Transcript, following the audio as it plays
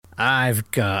I've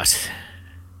got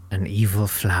an evil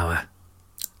flower.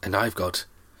 And I've got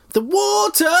the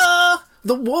water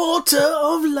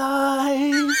of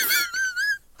life.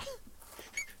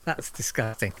 That's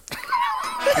disgusting.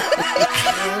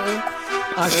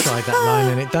 I've tried that line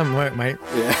and it doesn't work, mate.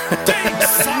 Yeah.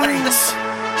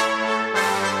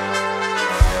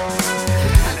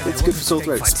 It's good for sore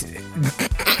throats.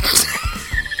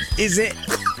 Is it?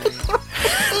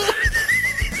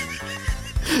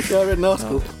 Yeah, I read an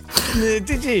article.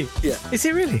 Did you? Yeah. Is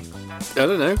it really? I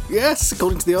don't know. Yes,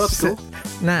 according to the article.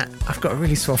 Nat, I've got a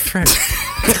really sore throat.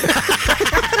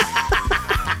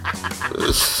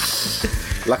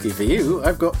 Lucky for you,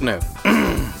 I've got no.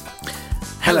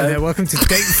 Hello there, welcome to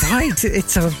Date Fight.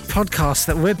 It's a podcast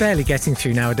that we're barely getting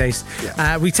through nowadays.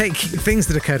 Yeah. We take things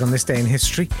that occurred on this day in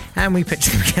history and we pitch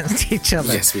them against each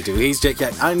other. Yes, we do. He's Jake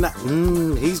Yap. I'm Nat.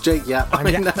 He's Jake Yap. I'm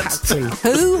Nat.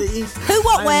 Who?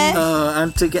 What? Where?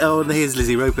 And here's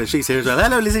Lizzie Roper. She's here as well.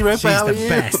 Hello, Lizzie Roper. She's how are the you?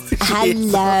 best.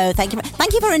 Hello. Thank you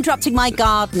for interrupting my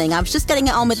gardening. I was just getting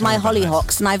it on with my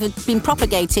hollyhocks, and I've been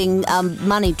propagating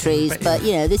money trees. But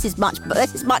this is much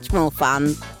more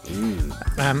fun.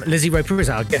 Lizzie Roper is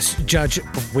our guest judge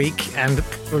of week and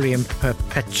probably in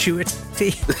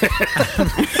perpetuity.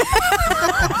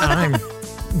 I'm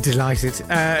delighted.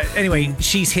 Anyway,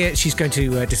 she's here. She's going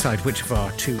to decide which of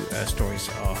our two stories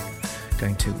are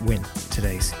going to win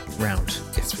today's round.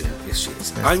 Yes, we do. Yes, she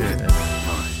is.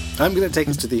 I'm going to take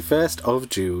us to the 1st of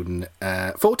June,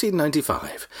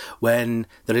 1495, when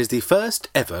there is the first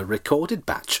ever recorded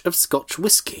batch of Scotch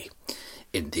whisky.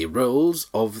 In the rolls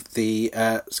of the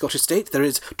Scottish state, there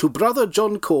is to Brother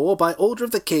John Core, by order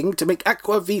of the King, to make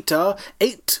aqua vita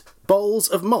 8 bowls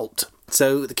of malt.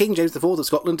 So the King James IV of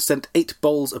Scotland sent 8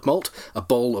 bowls of malt. A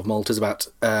bowl of malt is about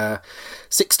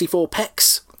 64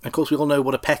 pecks. Of course, we all know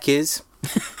what a peck is.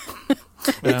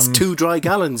 It's 2 dry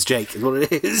gallons, Jake, is what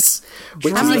it is.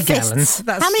 How many gallons?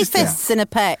 How many fists in a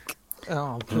peck?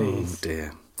 Oh, please. Oh,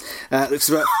 dear. It's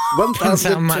about Depends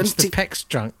how much the 1,020... peck's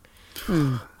drunk.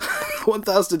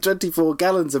 1,024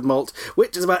 gallons of malt,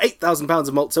 which is about 8,000 pounds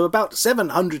of malt, so about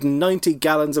 790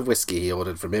 gallons of whisky he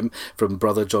ordered from him, from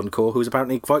Brother John Core, who's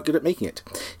apparently quite good at making it.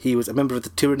 He was a member of the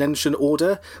Tyrrhenetian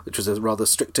Order, which was a rather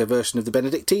stricter version of the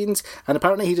Benedictines, and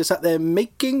apparently he just sat there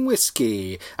making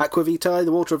whisky. Aqua vitae,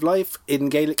 the water of life, in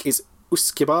Gaelic is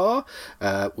Uskibbar,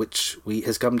 which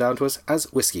has come down to us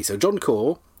as whisky. So John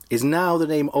Core is now the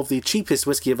name of the cheapest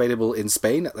whisky available in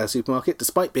Spain at their supermarket,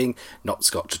 despite being not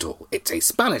Scotch at all. It's a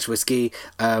Spanish whisky,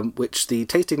 which the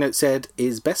tasting note said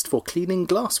is best for cleaning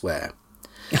glassware.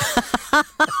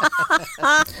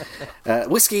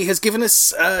 Whisky has given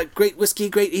us great whisky,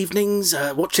 great evenings,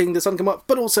 watching the sun come up,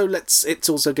 but also it's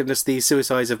also given us the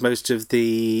suicides of most of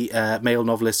the male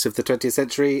novelists of the 20th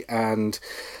century, and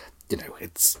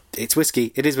it's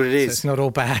whiskey. It is what it is. So it's not all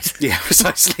bad. Yeah,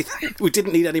 precisely. We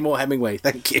didn't need any more Hemingway.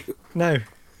 Thank you. No,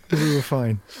 we were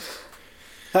fine.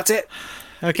 That's it.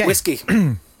 Okay. Whiskey.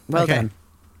 Well done.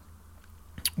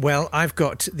 Well, I've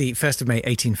got the 1st of May,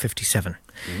 1857.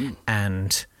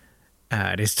 And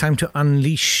it is time to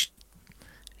unleash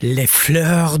Les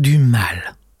Fleurs du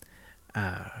Mal.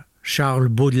 Charles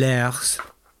Baudelaire's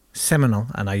seminal,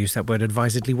 and I use that word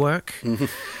advisedly, work.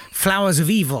 Flowers of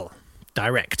Evil.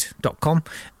 Direct.com.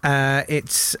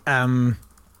 It's a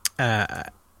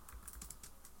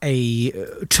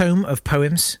tome of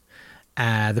poems.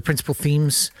 The principal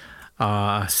themes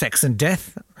are sex and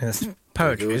death. That's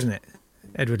poetry, isn't it?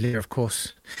 Edward Lear, of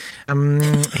course.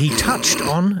 He touched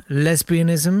on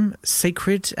lesbianism,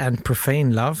 sacred and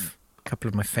profane love. A couple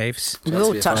of my faves. We've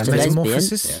all touched a lesbian.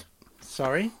 Metamorphosis.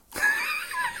 Sorry.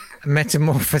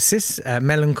 Metamorphosis,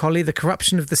 melancholy, the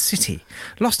corruption of the city,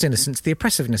 lost innocence, the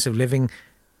oppressiveness of living,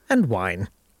 and wine.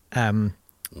 And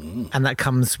that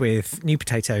comes with new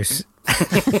potatoes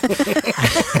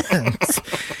and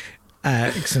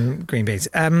some green beans.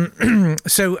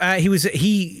 So he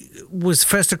was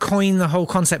first to coin the whole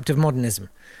concept of modernism,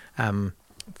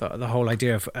 the whole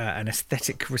idea of an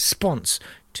aesthetic response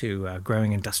to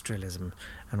growing industrialism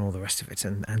and all the rest of it.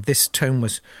 And this tome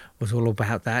was all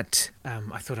about that.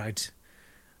 I thought I'd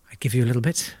give you a little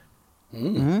bit.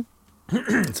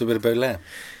 It's a bit of Baudelaire.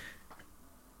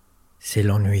 C'est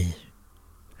l'ennui,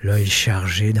 l'œil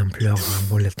chargé d'un pleur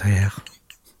involontaire.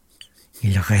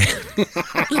 Il rêve.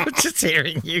 I'm just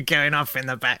hearing you going off in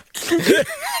the back.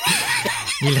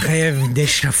 Il rêve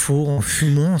d'échafaud en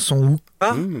fumant son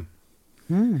hookah.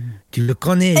 Tu le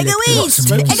connais,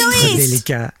 Égoïste, lecteur,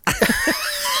 délicat.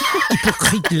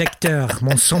 Hypocrite lecteur,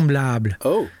 mon semblable.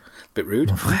 Oh, bit rude.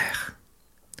 Mon frère.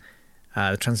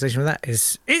 The translation of that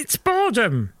is, it's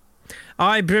boredom.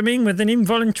 Eye brimming with an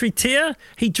involuntary tear,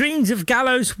 he dreams of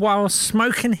gallows while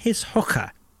smoking his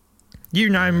hookah. You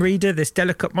know him, reader, this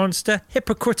delicate monster,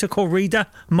 hypocritical reader,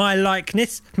 my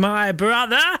likeness, my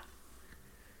brother.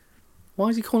 Why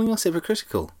is he calling us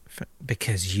hypocritical?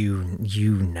 Because you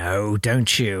know,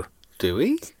 don't you? Do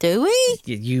we? Do we?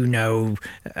 You know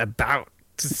about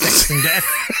sex and death,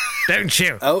 don't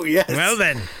you? Oh, yes. Well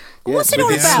then. Yes, What's it with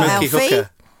all his about, smoky Alfie? hooker.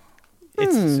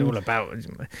 It's all about...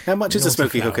 How much is a naughty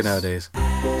smoky hooker flowers. nowadays?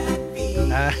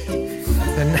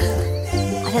 Then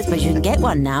I don't suppose you can get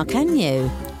one now, can you?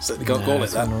 Certainly can't call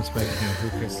it that. non-smoking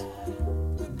hookahs.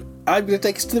 I'm going to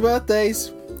take us to the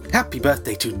birthdays. Happy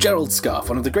birthday to Gerald Scarfe,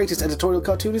 one of the greatest editorial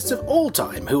cartoonists of all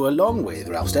time, who, along with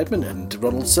Ralph Steadman and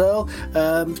Ronald Searle,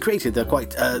 created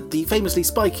the famously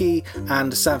spiky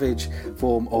and savage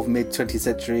form of mid-20th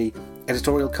century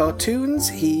editorial cartoons.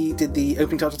 He did the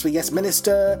opening titles for Yes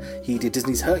Minister, he did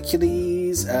Disney's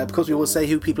Hercules, because we always say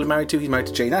who people are married to, he's married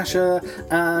to Jane Asher,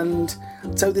 and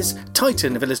so this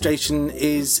titan of illustration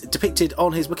is depicted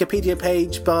on his Wikipedia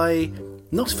page by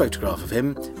not a photograph of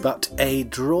him, but a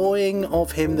drawing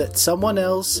of him that someone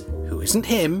else, who isn't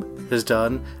him, has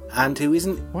done, and who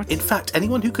isn't, in fact,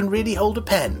 anyone who can really hold a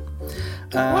pen.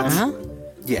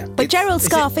 Yeah. But Gerald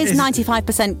Scarfe is is-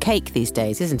 95% cake these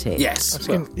days, isn't he? Yes,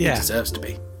 well, yeah. he deserves to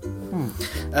be.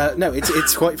 No,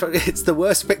 it's quite funny. It's the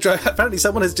worst picture. Apparently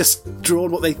someone has just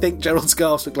drawn what they think Gerald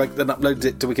Scarfe looked like, then uploaded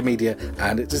it to Wikimedia,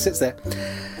 and it just sits there.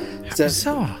 So,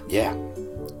 Bizarre. yeah.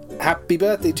 Happy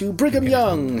birthday to Brigham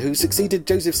Young, who succeeded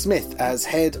Joseph Smith as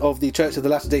head of the Church of the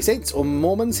Latter-day Saints or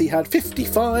Mormons. He had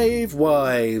 55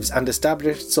 wives and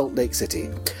established Salt Lake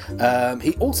City.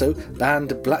 He also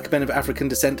banned black men of African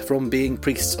descent from being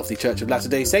priests of the Church of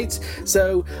Latter-day Saints.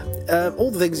 So, all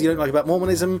the things you don't like about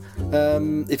Mormonism,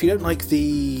 if you don't like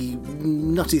the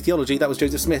nutty theology, that was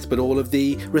Joseph Smith, but all of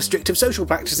the restrictive social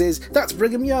practices, that's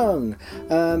Brigham Young.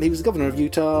 He was the governor of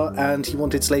Utah, and he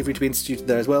wanted slavery to be instituted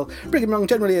there as well. Brigham Young,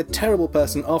 generally a terrible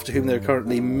person, after whom there are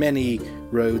currently many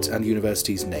roads and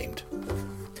universities named.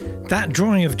 That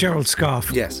drawing of Gerald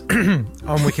Scarfe Yes.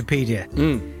 on Wikipedia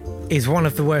is one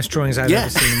of the worst drawings I've ever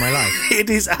seen in my life. It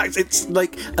is. It's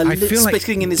like a I lip feel like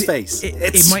spitting in his face.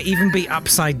 It might even be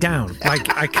upside down.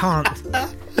 Like, I can't...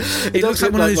 It does looks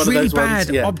like look one of those really ones, bad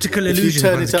yeah. optical If you illusion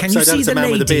turn ones. it Can you upside down, see it's a the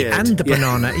man with a lady beard. and the Yeah.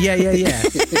 banana? Yeah.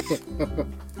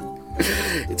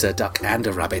 It's a duck and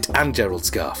a rabbit and Gerald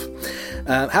Scarfe.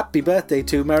 Happy birthday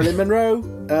to Marilyn Monroe.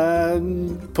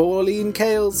 Pauline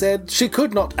Kael said she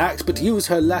could not act, but use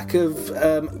her lack of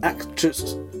an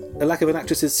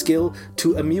actress's skill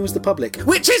to amuse the public,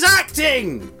 which is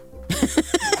acting.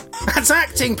 That's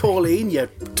acting, Pauline, you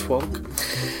twonk.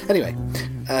 Anyway,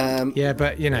 Yeah,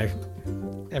 but, you know,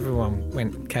 everyone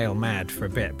went Kale mad for a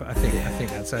bit, but I think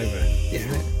that's over. yeah,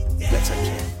 let's hope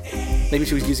so. Maybe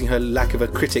she was using her lack of a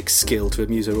critic's skill to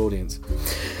amuse her audience.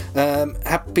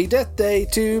 Happy death day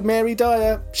to Mary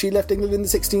Dyer. She left England in the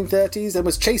 1630s and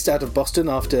was chased out of Boston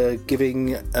after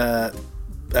giving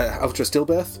after a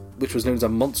stillbirth, which was known as a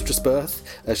monstrous birth.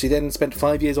 She then spent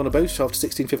 5 years on a boat after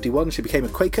 1651. She became a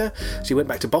Quaker. She went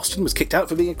back to Boston, was kicked out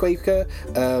for being a Quaker.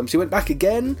 She went back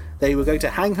again. They were going to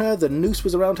hang her. The noose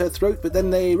was around her throat, but then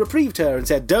they reprieved her and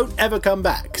said, don't ever come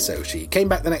back. So she came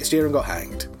back the next year and got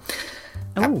hanged.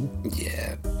 Oh.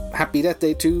 Yeah. Happy death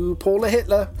day to Paula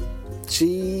Hitler.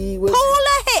 She was...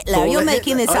 Paula Hitler? Paula You're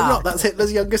making Hitler. this I'm up. not, that's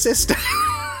Hitler's younger sister.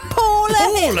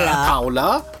 Paula Hitler?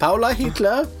 Paula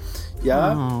Hitler.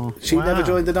 Yeah. Oh, She never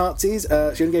joined the Nazis.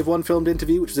 She only gave one filmed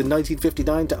interview, which was in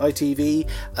 1959 to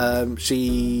ITV.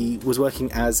 She was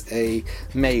working as a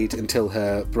maid until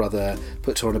her brother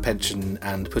put her on a pension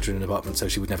and put her in an apartment so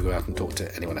she would never go out and talk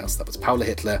to anyone else. That was Paula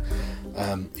Hitler,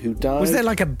 who died... Was there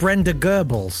like a Brenda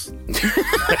Goebbels?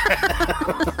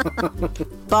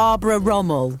 Barbara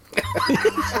Rommel.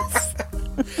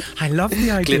 I love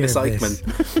the idea Glynis of this.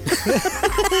 Eichmann.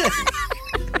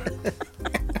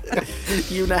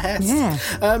 Una Hess. Yeah.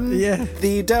 Yeah.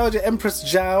 The Dowager Empress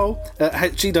Zhao,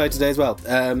 she died today as well.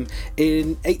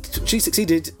 She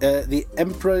succeeded the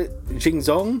Emperor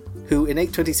Jingzong, who in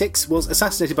 826 was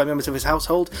assassinated by members of his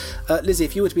household. Lizzie,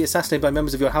 if you were to be assassinated by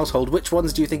members of your household, which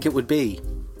ones do you think it would be?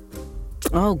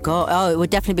 Oh, God. Oh, it would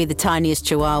definitely be the tiniest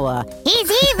chihuahua. He's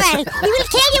evil. He will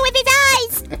kill you with his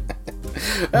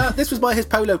eyes. This was by his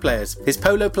polo players. His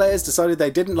polo players decided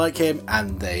they didn't like him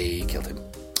and they killed him.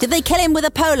 Did they kill him with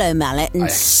a polo mallet and I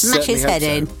smash certainly his hope head so.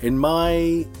 in?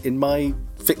 In my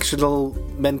fictional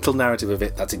mental narrative of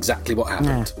it, that's exactly what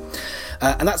happened.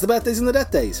 And that's the birthdays and the death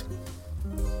days.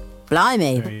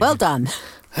 Blimey. Well done.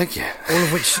 Thank you. All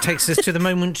of which takes us to the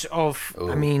moment of,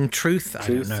 truth. I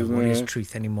don't know. What is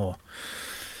truth anymore?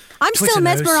 I'm Twitter still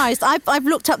knows. mesmerised. I've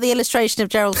looked up the illustration of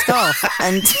Gerald Scarfe,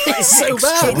 and It's so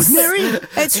bad.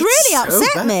 it's really so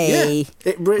upset bad. me.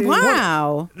 Yeah, it really was.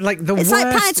 Wow. Like the It's worst.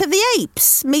 like Planet of the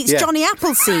Apes meets Yeah. Johnny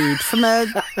Appleseed from a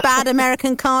bad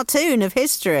American cartoon of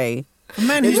history. A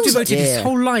man who's It was- devoted his yeah.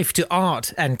 whole life to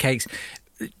art and cakes,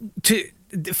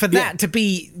 for that to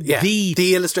be Yeah, the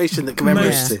the illustration that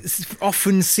commemorates it. most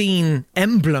often seen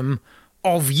emblem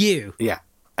of you. Yeah.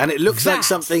 And it looks like That-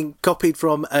 something copied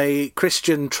from a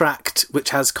Christian tract which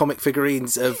has comic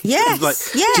figurines of Yes, like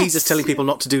yes. Jesus telling people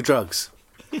not to do drugs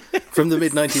from the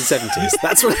mid-1970s.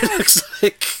 That's what it looks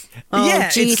like. Oh, Yeah,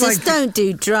 it's Jesus, like- don't do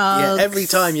Yeah, drugs. every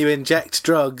time you inject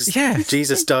drugs, Yeah.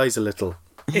 Jesus dies a little.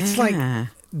 It's like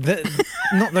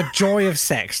not the joy of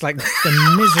sex, like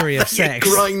the misery of sex.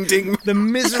 Grinding. The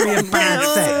misery of bad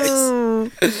sex.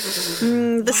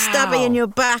 The stabby in your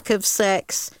back of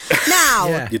sex. Now,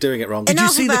 Yeah. You're doing it wrong. Did you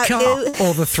Enough see the about car you.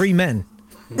 or the three men?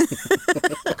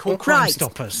 Called Crime Right.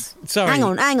 Stoppers. Sorry. hang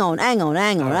on.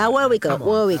 Now, what have we got? come on,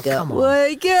 What have we now, got? come on. What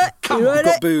we got? Come You on, ready?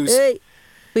 got booze. Hey.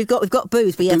 We've got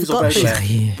booze. We have Booze or got booze.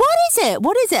 Beaujolais? What is it?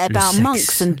 What is it about sex,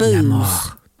 monks and la booze? mort.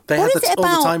 They What have is it all the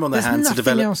about- time on their There's hands to nothing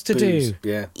develop else to booze. do.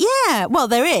 Yeah. Yeah, well,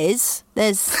 there is.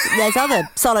 There's other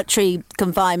solitary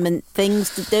confinement things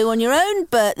to do on your own,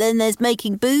 but then there's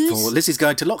making booze. For Lizzie's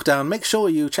going to lockdown, make sure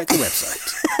you check the website.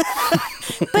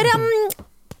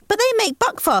 But they make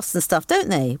buckfasts and stuff, don't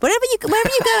they? Wherever you go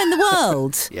in the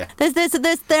world, Yeah.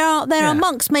 there are Yeah.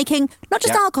 monks making not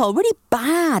just Yeah. alcohol, really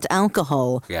bad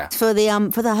alcohol Yeah. for the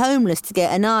homeless to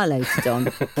get annihilated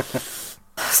on.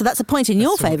 So that's a point in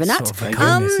your favour, Nat. Sort of a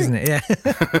bonus, isn't it? Yeah.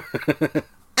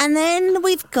 And then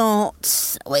we've got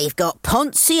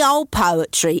poncy old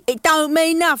poetry. It don't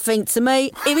mean nothing to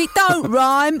me. If it don't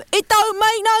rhyme, it don't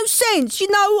make no sense. You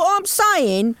know what I'm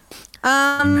saying?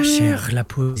 Ma chère, la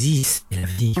poésie, c'est la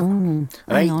vie.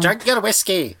 Hey, drink your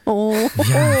whiskey. Oh,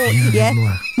 Viens yeah. avec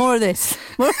moi. More of this.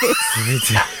 More of this. Je vais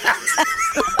te-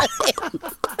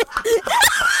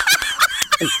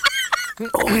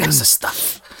 Oh, that's the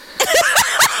stuff.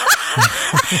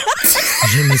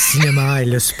 J'aime le cinéma et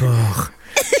le sport.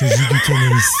 Je joue du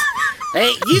tennis.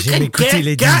 Hey, you J'aime can écouter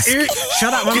les get disques.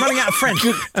 Shut up, I'm running out of French.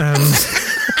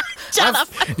 Shut up.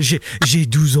 J'ai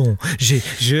 12 ans.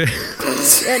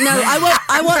 No,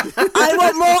 I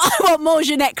want more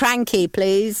Jeanette Cranky,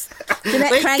 please.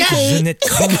 Jeanette Wait, Cranky. Jeanette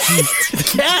Cranky.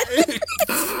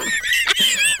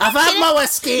 I've had my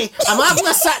whiskey. I'm having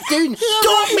a sat down.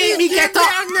 Don't make me get up.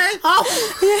 Oh,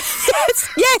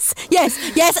 Yes. And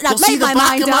you'll I've see made the my back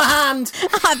mind of my up. hand.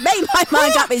 I've made my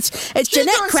mind up. It's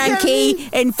Jeanette Cranky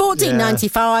in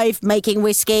 1495 making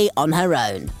whiskey on her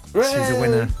own. She's a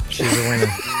winner.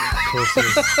 Of course she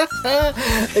is.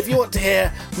 If you want to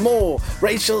hear more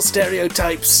racial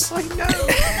stereotypes, I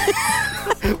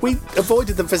know. we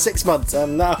avoided them for 6 months,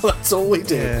 and now that's all we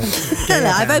do.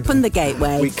 I've opened the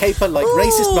gateway. We caper like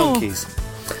racist monkeys.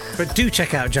 But do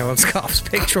check out Gerald Scarfe's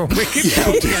picture on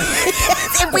Wikipedia.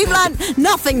 If we've learned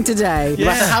nothing today. No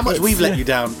matter how much we've let you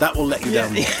down, that will let you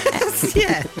down more.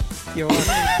 Yeah. You're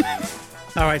welcome.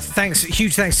 All right,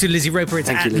 huge thanks to Lizzie Roper. It's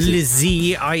Thank at you, Lizzie.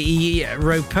 Lizzie, i.e.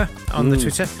 Roper, on the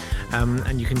Twitter.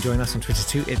 And you can join us on Twitter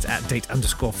too. It's at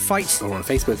 @date_fight. Or on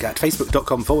Facebook at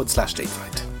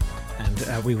facebook.com/datefight.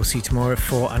 And we will see you tomorrow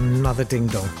for another Ding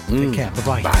Dong. Take care.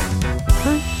 Bye-bye.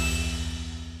 Bye.